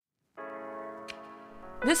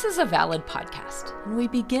This is a Valid podcast, and we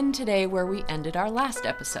begin today where we ended our last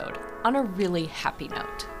episode, on a really happy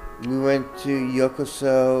note. We went to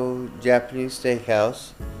Yokoso Japanese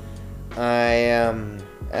Steakhouse. I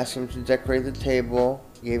asked him to decorate the table,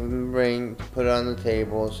 gave him a ring to put on the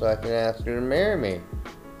table so I could ask her to marry me.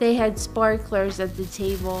 They had sparklers at the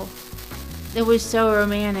table. It was so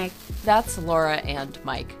romantic. That's Laura and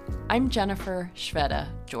Mike. I'm Jennifer Shveta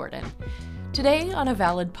Jordan. Today on a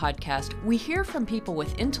Valid podcast, we hear from people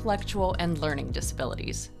with intellectual and learning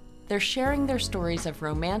disabilities. They're sharing their stories of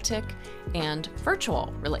romantic and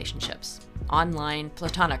virtual relationships, online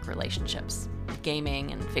platonic relationships,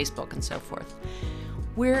 gaming and Facebook and so forth.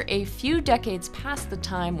 We're a few decades past the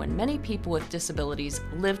time when many people with disabilities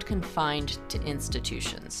lived confined to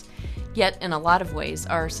institutions. Yet, in a lot of ways,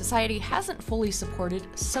 our society hasn't fully supported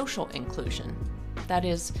social inclusion. That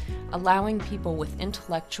is, allowing people with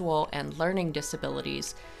intellectual and learning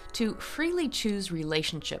disabilities to freely choose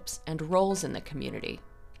relationships and roles in the community.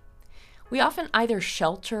 We often either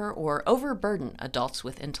shelter or overburden adults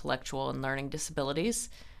with intellectual and learning disabilities.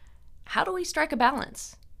 How do we strike a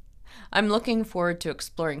balance? I'm looking forward to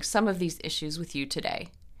exploring some of these issues with you today.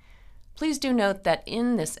 Please do note that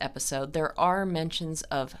in this episode, there are mentions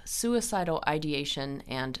of suicidal ideation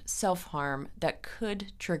and self-harm that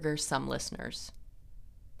could trigger some listeners.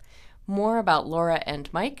 More about Laura and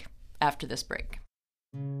Mike after this break.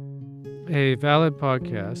 A Valid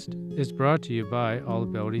podcast is brought to you by All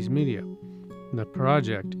Abilities Media. The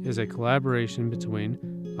project is a collaboration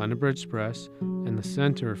between Unabridged Press and the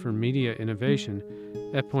Center for Media Innovation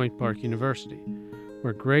at Point Park University.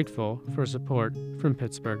 We're grateful for support from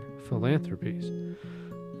Pittsburgh Philanthropies.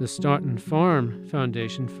 The Staunton Farm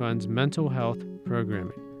Foundation funds mental health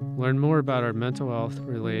programming. Learn more about our mental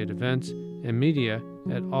health-related events and media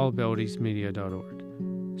at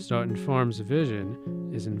allabilitiesmedia.org. Staunton Farm's vision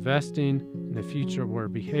is investing in a future where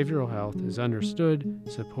behavioral health is understood,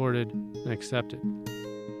 supported, and accepted.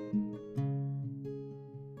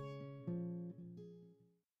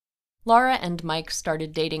 Laura and Mike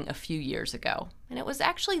started dating a few years ago, and it was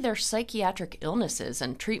actually their psychiatric illnesses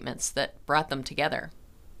and treatments that brought them together.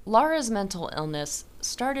 Laura's mental illness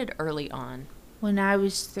started early on. When I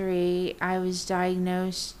was 3, I was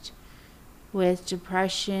diagnosed with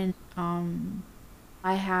depression. I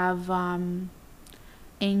have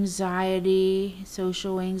anxiety,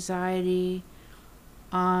 social anxiety,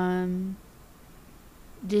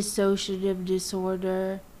 dissociative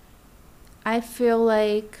disorder. I feel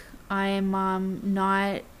like I am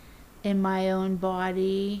not in my own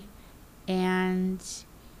body, and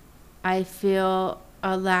I feel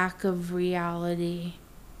a lack of reality.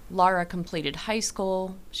 Laura completed high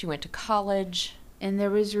school, she went to college. And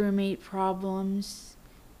there was roommate problems,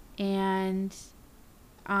 and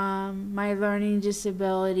my learning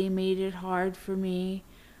disability made it hard for me.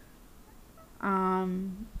 A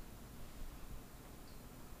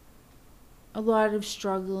lot of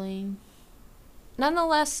struggling.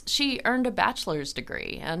 Nonetheless, she earned a bachelor's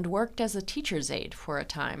degree and worked as a teacher's aide for a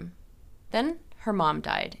time. Then her mom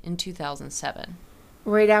died in 2007.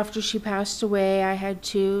 Right after she passed away, I had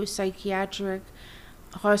 2 psychiatric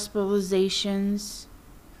hospitalizations.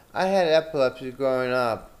 I had epilepsy growing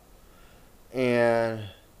up, and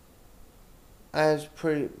I had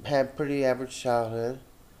pretty average childhood.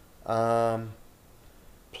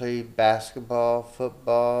 Played basketball,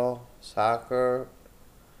 football, soccer.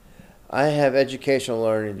 I have educational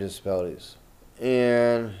learning disabilities,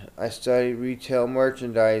 and I studied retail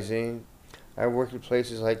merchandising. I worked at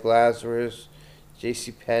places like Lazarus,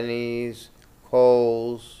 JCPenney's,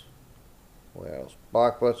 Kohl's, what else?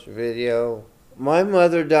 Blockbuster Video. My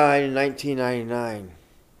mother died in 1999.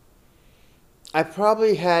 I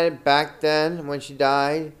probably had it back then when she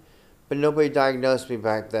died, but nobody diagnosed me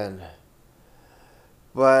back then.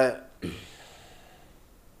 But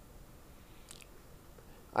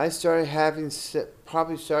I started having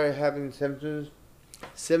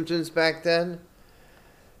symptoms back then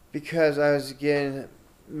because I was getting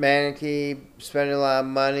manicky, spending a lot of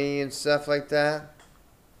money and stuff like that.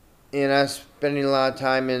 And I was spending a lot of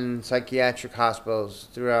time in psychiatric hospitals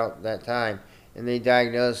throughout that time. And they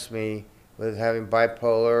diagnosed me with having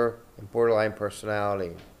bipolar and borderline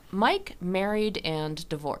personality. Mike married and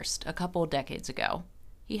divorced a couple decades ago.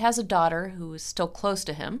 He has a daughter who is still close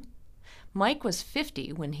to him. Mike was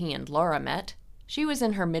 50 when he and Laura met. She was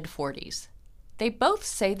in her mid-40s. They both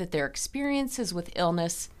say that their experiences with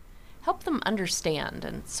illness help them understand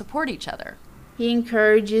and support each other. He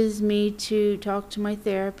encourages me to talk to my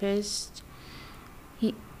therapist,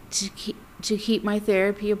 to keep my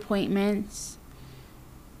therapy appointments.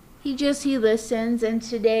 He listens, and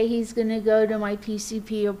today he's going to go to my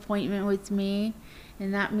PCP appointment with me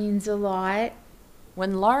and that means a lot.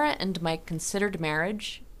 When Laura and Mike considered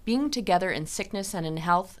marriage, being together in sickness and in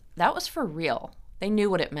health, that was for real. They knew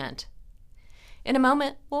what it meant. In a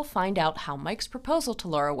moment, we'll find out how Mike's proposal to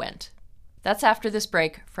Laura went. That's after this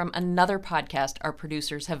break from another podcast our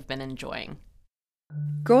producers have been enjoying.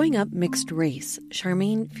 Growing up mixed race,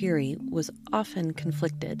 Charmaine Fury was often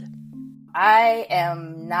conflicted. I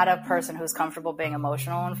am not a person who's comfortable being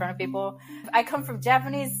emotional in front of people. I come from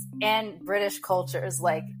Japanese and British cultures.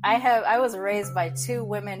 Like I was raised by two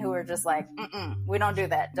women who were just like, we don't do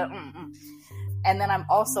that. And then I'm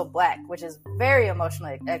also Black, which is very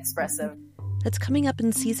emotionally expressive. That's coming up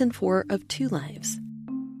in season 4 of Two Lives.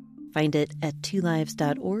 Find it at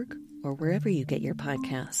twolives.org or wherever you get your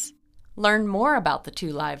podcasts. Learn more about the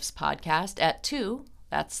Two Lives podcast at 2,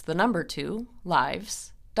 that's the number 2,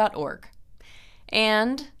 lives.org.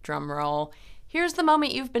 And, drumroll, here's the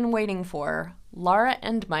moment you've been waiting for. Laura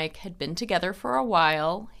and Mike had been together for a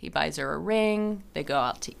while. He buys her a ring. They go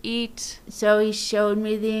out to eat. So he showed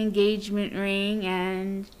me the engagement ring,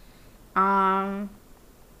 and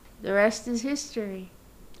the rest is history.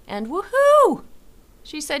 And woohoo!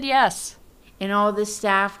 She said yes. And all the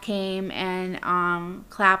staff came and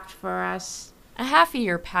clapped for us. A half a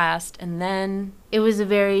year passed, and then... It was a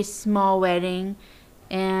very small wedding,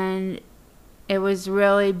 and it was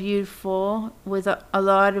really beautiful with a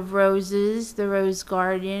lot of roses, the rose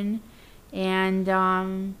garden, and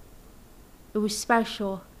it was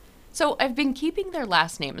special. So I've been keeping their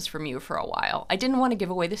last names from you for a while. I didn't want to give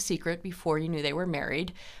away the secret before you knew they were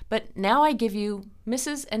married, but now I give you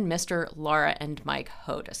Mrs. and Mr. Laura and Mike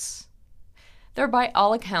Hodis. They're by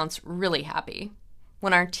all accounts really happy.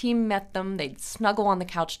 When our team met them, they'd snuggle on the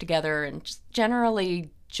couch together and just generally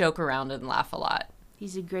joke around and laugh a lot.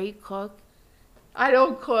 He's a great cook. I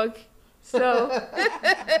don't cook, so...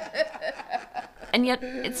 And yet,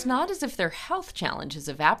 it's not as if their health challenges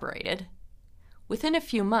evaporated. Within a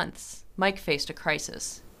few months, Mike faced a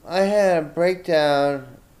crisis. I had a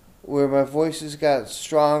breakdown where my voices got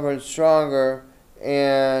stronger and stronger,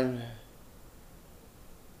 and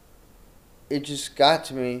it just got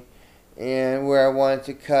to me, and where I wanted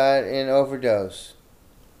to cut and overdose.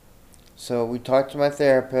 So we talked to my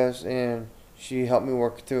therapist, and she helped me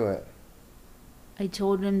work through it. I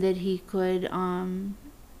told him that he could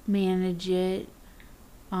manage it,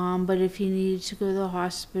 but if he needed to go to the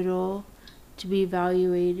hospital to be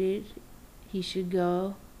evaluated, he should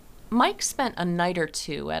go. Mike spent a night or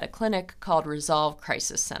two at a clinic called Resolve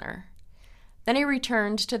Crisis Center. Then he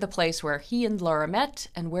returned to the place where he and Laura met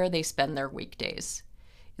and where they spend their weekdays.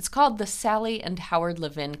 It's called the Sally and Howard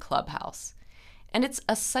Levin Clubhouse, and it's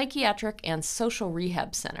a psychiatric and social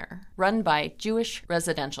rehab center run by Jewish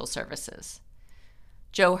Residential Services.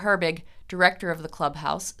 Joe Herbig, director of the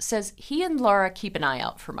clubhouse, says he and Laura keep an eye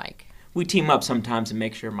out for Mike. We team up sometimes and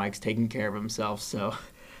make sure Mike's taking care of himself, so...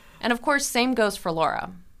 And of course, same goes for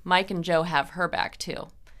Laura. Mike and Joe have her back, too.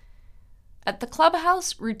 At the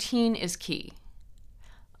clubhouse, routine is key.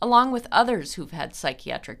 Along with others who've had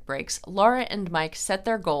psychiatric breaks, Laura and Mike set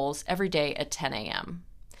their goals every day at 10 a.m.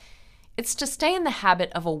 It's to stay in the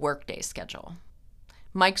habit of a workday schedule.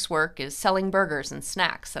 Mike's work is selling burgers and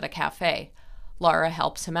snacks at a cafe. Laura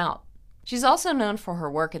helps him out. She's also known for her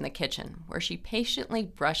work in the kitchen, where she patiently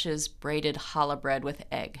brushes braided challah bread with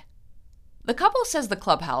egg. The couple says the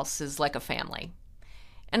clubhouse is like a family.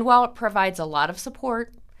 And while it provides a lot of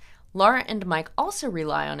support, Laura and Mike also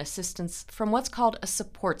rely on assistance from what's called a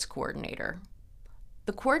supports coordinator.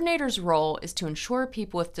 The coordinator's role is to ensure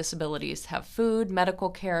people with disabilities have food, medical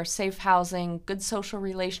care, safe housing, good social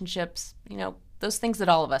relationships, those things that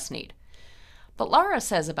all of us need. But Laura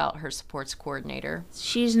says about her supports coordinator,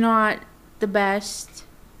 she's not the best.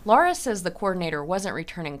 Laura says the coordinator wasn't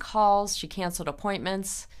returning calls, she canceled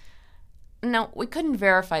appointments. Now, we couldn't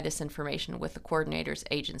verify this information with the coordinator's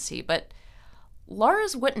agency, but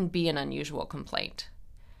Laura's wouldn't be an unusual complaint.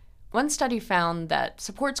 One study found that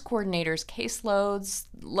supports coordinators' caseloads,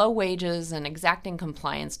 low wages, and exacting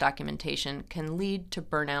compliance documentation can lead to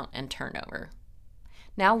burnout and turnover.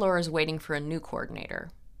 Now Laura's waiting for a new coordinator.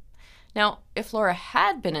 Now, if Laura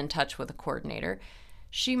had been in touch with a coordinator,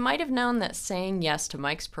 she might have known that saying yes to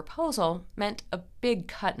Mike's proposal meant a big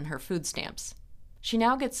cut in her food stamps. She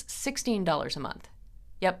now gets $16 a month.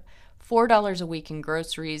 Yep, $4 a week in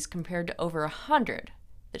groceries compared to over $100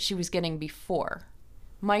 that she was getting before.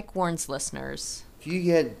 Mike warns listeners. If you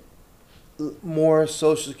get more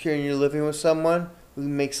Social Security and you're living with someone who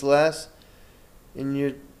makes less and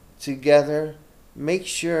you're together, make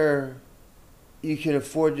sure you can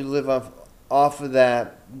afford to live off of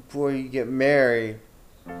that before you get married,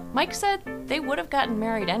 Mike said they would have gotten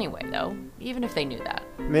married anyway, though, even if they knew that.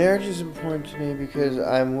 Marriage is important to me because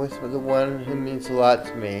I'm with the one who means a lot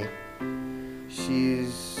to me.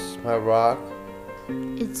 She's my rock.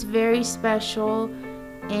 It's very special,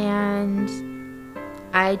 and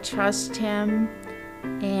I trust him,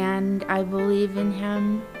 and I believe in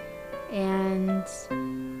him, and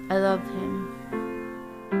I love him.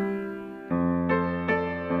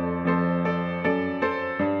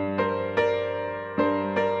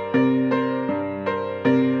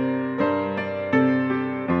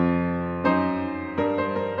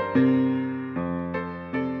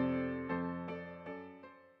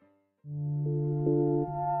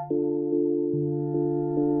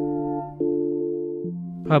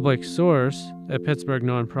 Public Source, a Pittsburgh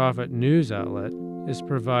nonprofit news outlet, is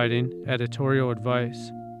providing editorial advice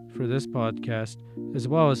for this podcast as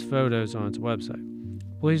well as photos on its website.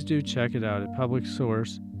 Please do check it out at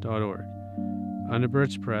publicsource.org.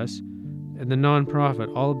 Unabridged Press and the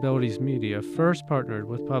nonprofit All Abilities Media first partnered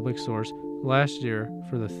with Public Source last year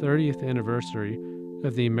for the 30th anniversary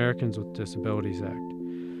of the Americans with Disabilities Act.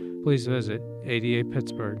 Please visit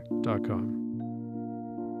adapittsburgh.com.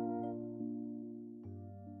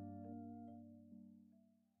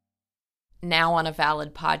 Now on a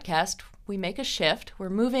Valid podcast, we make a shift. We're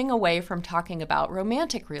moving away from talking about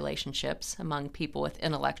romantic relationships among people with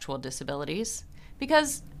intellectual disabilities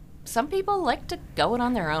because some people like to go it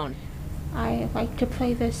on their own. I like to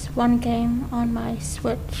play this one game on my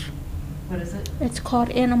Switch. What is it? It's called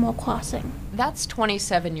Animal Crossing. That's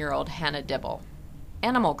 27-year-old Hannah Dibble.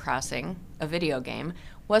 Animal Crossing, a video game,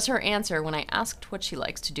 was her answer when I asked what she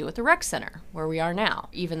likes to do at the rec center, where we are now,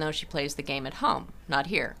 even though she plays the game at home, not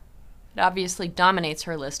here. It obviously dominates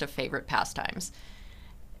her list of favorite pastimes.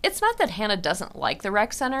 It's not that Hannah doesn't like the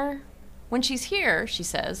rec center. When she's here, she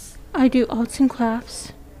says, I do arts and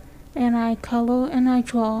crafts, and I color and I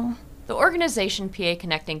draw. The organization PA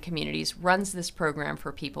Connecting Communities runs this program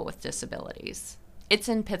for people with disabilities. It's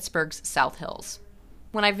in Pittsburgh's South Hills.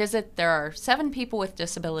 When I visit, there are 7 people with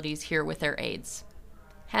disabilities here with their aides.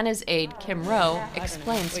 Hannah's aide, Kim Rowe,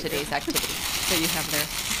 explains today's activity. So you have their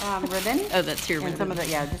ribbon. Oh, that's your ribbon. And some of the,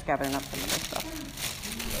 just gathering up some of this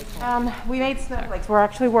stuff. We made snowflakes. We're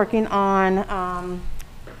actually working on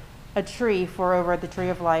a tree for over at the Tree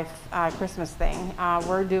of Life Christmas thing.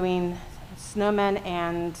 We're doing snowmen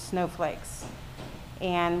and snowflakes.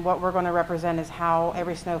 And what we're going to represent is how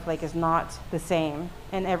every snowflake is not the same,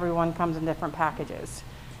 and everyone comes in different packages.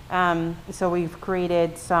 So we've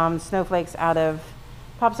created some snowflakes out of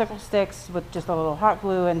popsicle sticks with just a little hot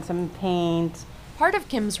glue and some paint. Part of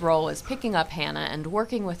Kim's role is picking up Hannah and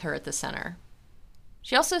working with her at the center.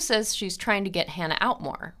 She also says she's trying to get Hannah out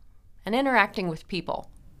more and interacting with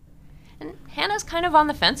people. And Hannah's kind of on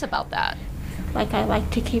the fence about that. Like I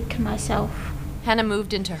like to keep to myself. Hannah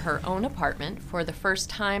moved into her own apartment for the first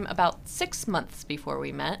time about 6 months before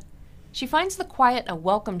we met. She finds the quiet a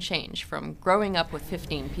welcome change from growing up with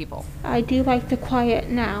 15 people. I do like the quiet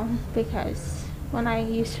now because when I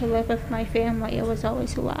used to live with my family, it was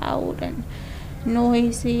always loud and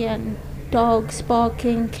noisy and dogs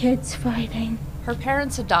barking, kids fighting. Her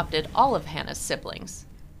parents adopted all of Hannah's siblings.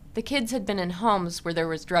 The kids had been in homes where there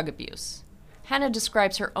was drug abuse. Hannah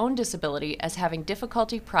describes her own disability as having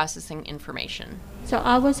difficulty processing information. So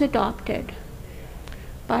I was adopted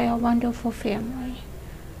by a wonderful family.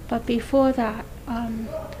 But before that,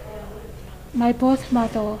 my birth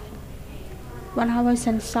mother, when I was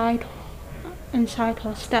inside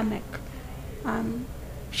her stomach,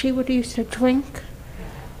 she would used to drink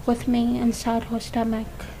with me inside her stomach,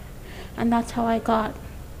 and that's how I got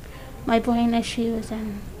my brain issues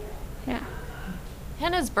and yeah.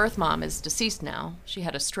 Hannah's birth mom is deceased now. She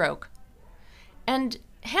had a stroke. And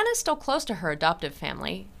Hannah's still close to her adoptive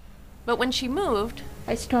family, but when she moved,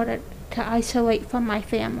 I started to isolate from my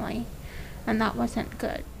family, and that wasn't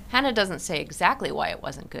good. Hannah doesn't say exactly why it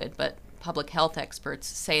wasn't good, but public health experts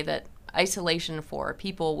say that isolation for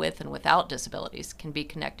people with and without disabilities can be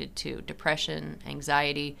connected to depression,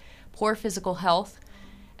 anxiety, poor physical health,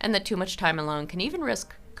 and that too much time alone can even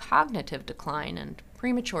risk cognitive decline and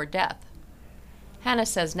premature death. Hannah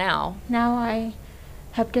says now I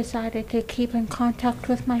have decided to keep in contact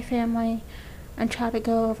with my family and try to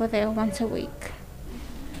go over there once a week.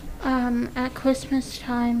 At Christmas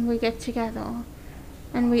time, we get together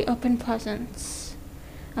and we open presents,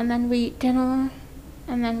 and then we eat dinner,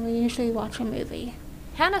 and then we usually watch a movie.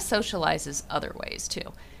 Hannah socializes other ways,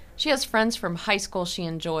 too. She has friends from high school she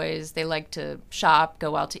enjoys. They like to shop,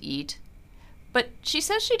 go out to eat. But she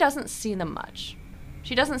says she doesn't see them much.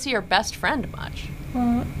 She doesn't see her best friend much.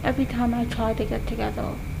 Well, every time I try to get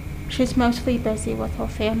together, she's mostly busy with her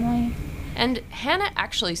family. And Hannah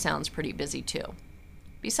actually sounds pretty busy too.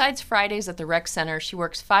 Besides Fridays at the rec center, she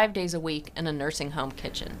works 5 days a week in a nursing home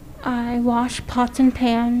kitchen. I wash pots and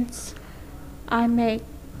pans. I make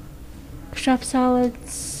chef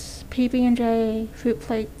salads, PB&J, fruit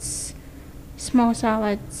plates, small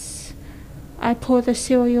salads. I pour the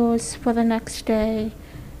cereals for the next day.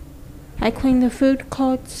 I clean the food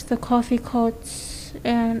courts, the coffee courts,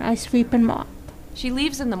 and I sweep and mop. She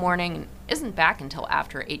leaves in the morning and isn't back until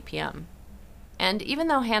after 8 p.m. And even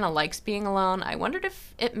though Hannah likes being alone, I wondered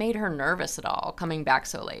if it made her nervous at all, coming back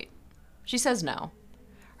so late. She says no.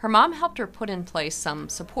 Her mom helped her put in place some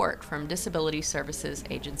support from disability services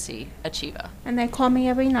agency Achieva. And they call me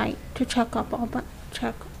every night to check up on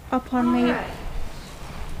me,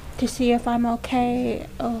 to see if I'm okay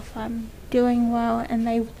or if I'm doing well. And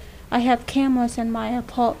I have cameras in my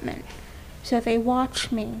apartment, so they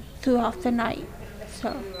watch me throughout the night.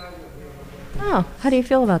 So. Oh, how do you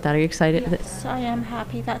feel about that? Are you excited? Yes, I am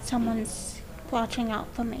happy that someone's watching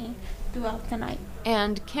out for me throughout the night.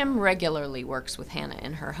 And Kim regularly works with Hannah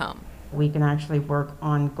in her home. We can actually work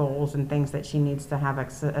on goals and things that she needs to have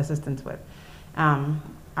assistance with.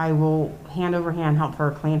 I will hand over hand help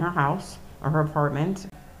her clean her house or her apartment.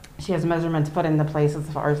 She has measurements put into place as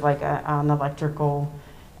far as like an electrical,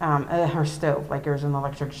 her stove, like there's an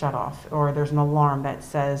electric shutoff or there's an alarm that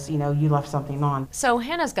says, you left something on. So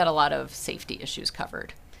Hannah's got a lot of safety issues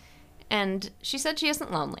covered. And she said she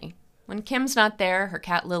isn't lonely. When Kim's not there, her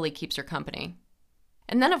cat Lily keeps her company.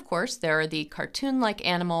 And then, of course, there are the cartoon-like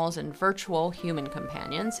animals and virtual human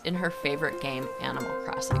companions in her favorite game, Animal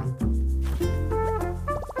Crossing.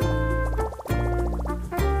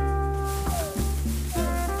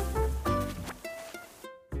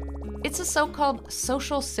 It's a so-called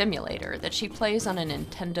social simulator that she plays on a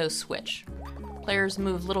Nintendo Switch. Players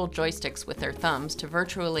move little joysticks with their thumbs to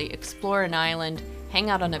virtually explore an island, hang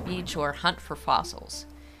out on a beach, or hunt for fossils.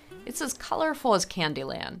 It's as colorful as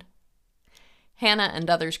Candyland. Hannah and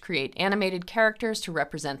others create animated characters to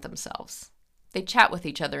represent themselves. They chat with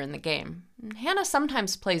each other in the game. Hannah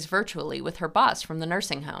sometimes plays virtually with her boss from the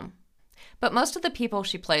nursing home. But most of the people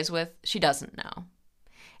she plays with, she doesn't know.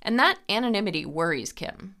 And that anonymity worries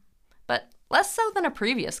Kim. But less so than a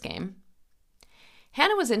previous game.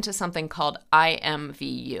 Hannah was into something called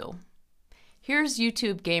IMVU. Here's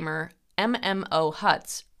YouTube gamer MMO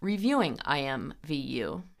Huts reviewing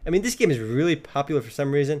IMVU. I mean, this game is really popular for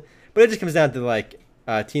some reason, but it just comes down to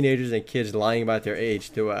teenagers and kids lying about their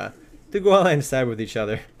age to go online and side with each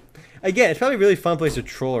other. Again, it's probably a really fun place to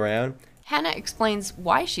troll around. Hannah explains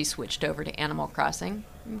why she switched over to Animal Crossing.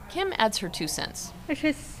 Kim adds her 2 cents.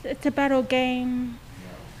 It's a better game.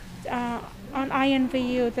 On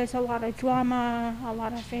INVU, there's a lot of drama, a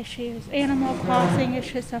lot of issues. Animal Crossing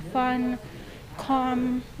is just a fun,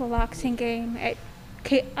 calm, relaxing game.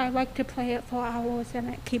 I like to play it for hours,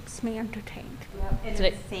 and it keeps me entertained. Yep. It's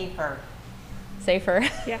safer. Safer?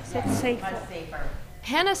 Yes, it's safer. Much safer.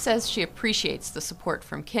 Hannah says she appreciates the support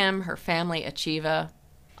from Kim, her family, Achieva.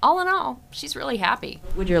 All in all, she's really happy.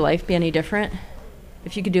 Would your life be any different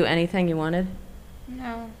if you could do anything you wanted?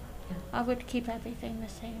 No, I would keep everything the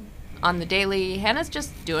same. On the daily, Hannah's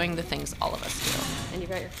just doing the things all of us do. And you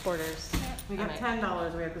got your quarters. We got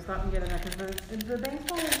 $10. We have to stop and get an extra. The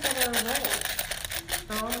bank's only $1 roll.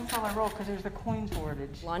 They're only $1 roll because there's the coin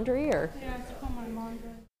shortage. Laundry or? Yeah, it's for my laundry.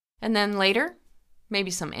 And then later, maybe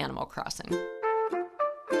some Animal Crossing.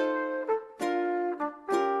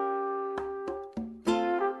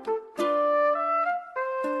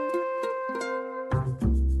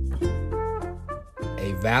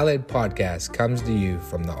 A Valid podcast comes to you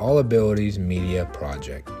from the All Abilities Media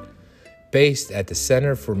Project, based at the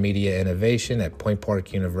Center for Media Innovation at Point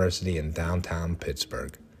Park University in downtown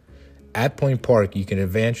Pittsburgh. At Point Park, you can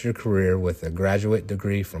advance your career with a graduate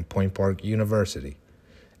degree from Point Park University.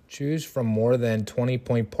 Choose from more than 20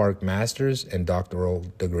 Point Park master's and doctoral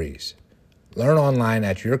degrees. Learn online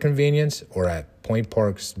at your convenience or at Point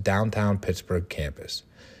Park's downtown Pittsburgh campus.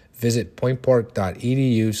 Visit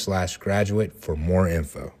pointpark.edu/graduate for more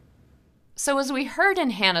info. So as we heard in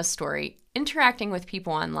Hannah's story, interacting with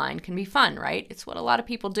people online can be fun, right? It's what a lot of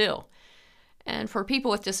people do. And for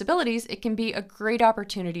people with disabilities, it can be a great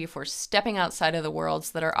opportunity for stepping outside of the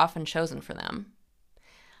worlds that are often chosen for them.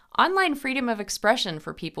 Online freedom of expression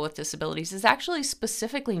for people with disabilities is actually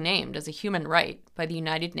specifically named as a human right by the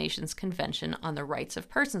United Nations Convention on the Rights of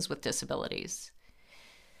Persons with Disabilities.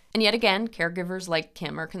 And yet again, caregivers like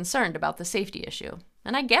Kim are concerned about the safety issue,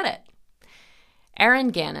 and I get it. Erin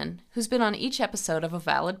Gannon, who's been on each episode of A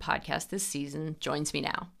Valid podcast this season, joins me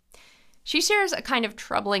now. She shares a kind of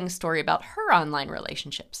troubling story about her online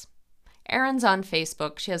relationships. Erin's on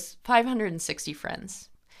Facebook. She has 560 friends.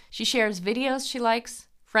 She shares videos she likes,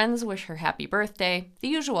 friends wish her happy birthday, the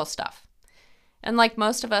usual stuff. And like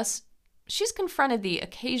most of us, she's confronted the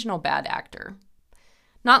occasional bad actor.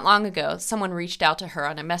 Not long ago, someone reached out to her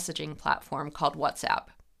on a messaging platform called WhatsApp.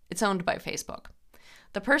 It's owned by Facebook.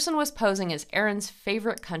 The person was posing as Erin's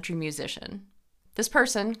favorite country musician. This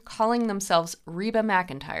person, calling themselves Reba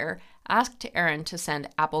McEntire, asked Erin to send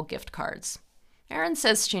Apple gift cards. Erin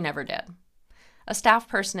says she never did. A staff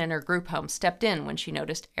person in her group home stepped in when she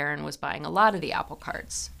noticed Erin was buying a lot of the Apple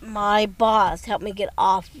cards. My boss helped me get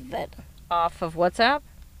off of it. Off of WhatsApp?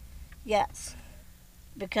 Yes,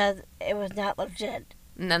 because it was not legit.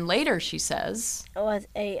 And then later she says... It was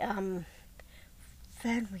a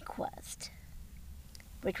friend request,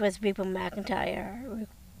 which was Reba McEntire.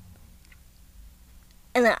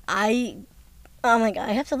 And I'm like,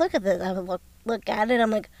 I have to look at this. I have to look at it.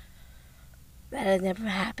 I'm like, that has never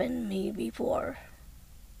happened to me before.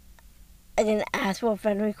 I didn't ask for a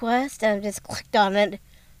friend request. I just clicked on it.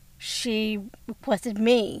 She requested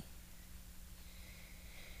me.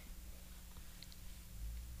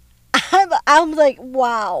 I'm like,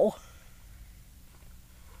 wow.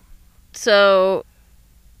 So,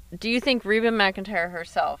 do you think Reba McEntire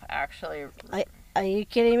herself actually... Are you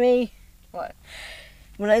kidding me? What?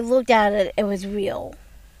 When I looked at it, it was real.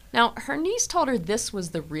 Now, her niece told her this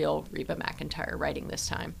was the real Reba McEntire writing this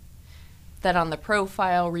time. That on the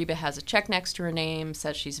profile, Reba has a check next to her name,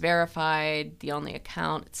 says she's verified, the only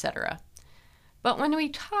account, etc. But when we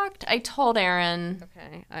talked, I told Erin...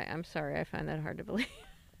 Okay, I'm sorry, I find that hard to believe.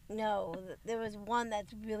 No, there was one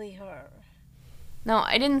that's really her. Now,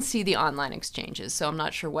 I didn't see the online exchanges, so I'm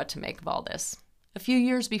not sure what to make of all this. A few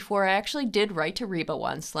years before, I actually did write to Reba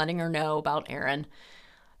once, letting her know about Erin.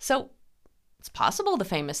 So, it's possible the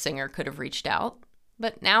famous singer could have reached out,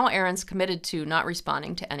 but now Erin's committed to not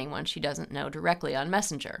responding to anyone she doesn't know directly on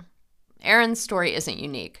Messenger. Erin's story isn't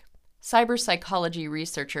unique. Cyber psychology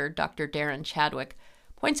researcher Dr. Darren Chadwick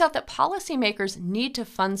points out that policymakers need to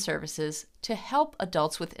fund services to help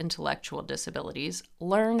adults with intellectual disabilities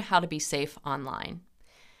learn how to be safe online.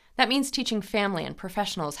 That means teaching family and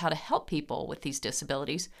professionals how to help people with these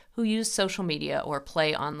disabilities who use social media or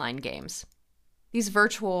play online games. These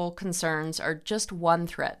virtual concerns are just one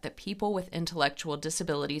threat that people with intellectual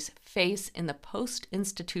disabilities face in the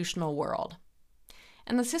post-institutional world.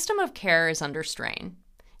 And the system of care is under strain.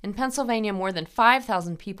 In Pennsylvania, more than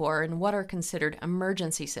 5,000 people are in what are considered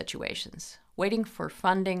emergency situations, waiting for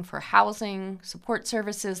funding for housing, support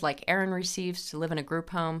services like Erin receives to live in a group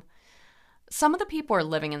home. Some of the people are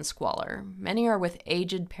living in squalor. Many are with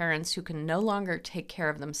aged parents who can no longer take care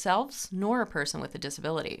of themselves nor a person with a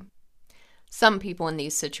disability. Some people in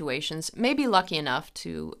these situations may be lucky enough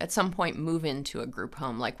to, at some point, move into a group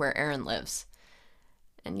home like where Erin lives.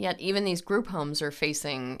 And yet, even these group homes are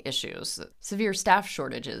facing issues, severe staff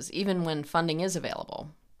shortages, even when funding is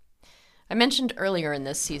available. I mentioned earlier in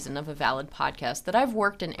this season of A Valid Podcast that I've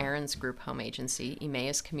worked in Erin's group home agency,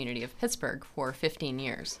 Emmaus Community of Pittsburgh, for 15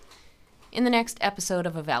 years. In the next episode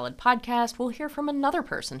of A Valid Podcast, we'll hear from another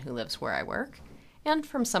person who lives where I work, and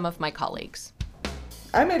from some of my colleagues.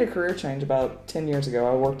 I made a career change about 10 years ago.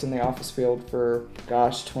 I worked in the office field for,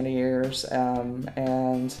 20 years, and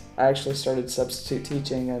I actually started substitute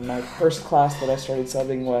teaching, and my first class that I started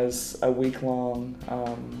subbing was a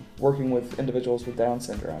week-long working with individuals with Down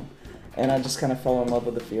syndrome, and I just kind of fell in love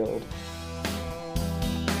with the field.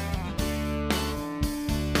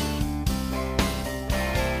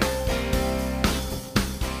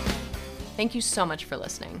 Thank you so much for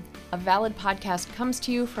listening. A Valid Podcast comes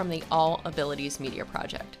to you from the All Abilities Media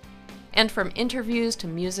Project. And from interviews to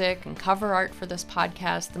music and cover art for this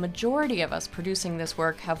podcast, the majority of us producing this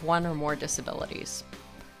work have one or more disabilities.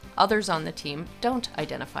 Others on the team don't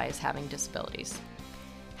identify as having disabilities.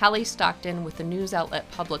 Hallie Stockton with the news outlet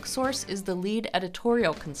Public Source is the lead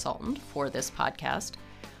editorial consultant for this podcast.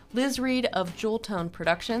 Liz Reed of Jewel Tone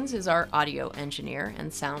Productions is our audio engineer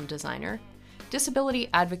and sound designer. Disability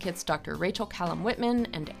advocates Dr. Rachel Callum-Whitman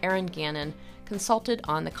and Erin Gannon consulted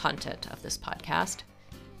on the content of this podcast.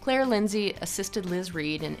 Claire Lindsay assisted Liz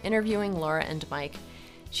Reed in interviewing Laura and Mike.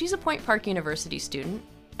 She's a Point Park University student,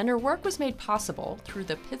 and her work was made possible through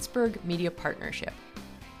the Pittsburgh Media Partnership.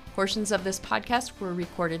 Portions of this podcast were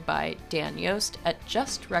recorded by Dan Yost at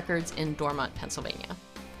Just Records in Dormont, Pennsylvania.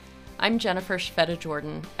 I'm Jennifer Shveta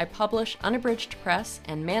Jordan. I publish Unabridged Press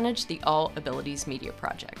and manage the All Abilities Media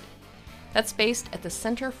Project. That's based at the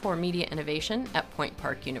Center for Media Innovation at Point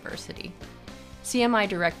Park University. CMI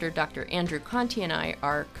Director Dr. Andrew Conti and I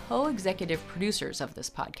are co-executive producers of this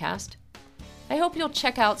podcast. I hope you'll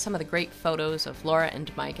check out some of the great photos of Laura and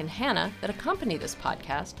Mike and Hannah that accompany this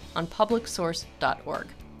podcast on publicsource.org.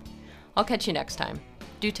 I'll catch you next time.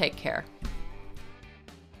 Do take care.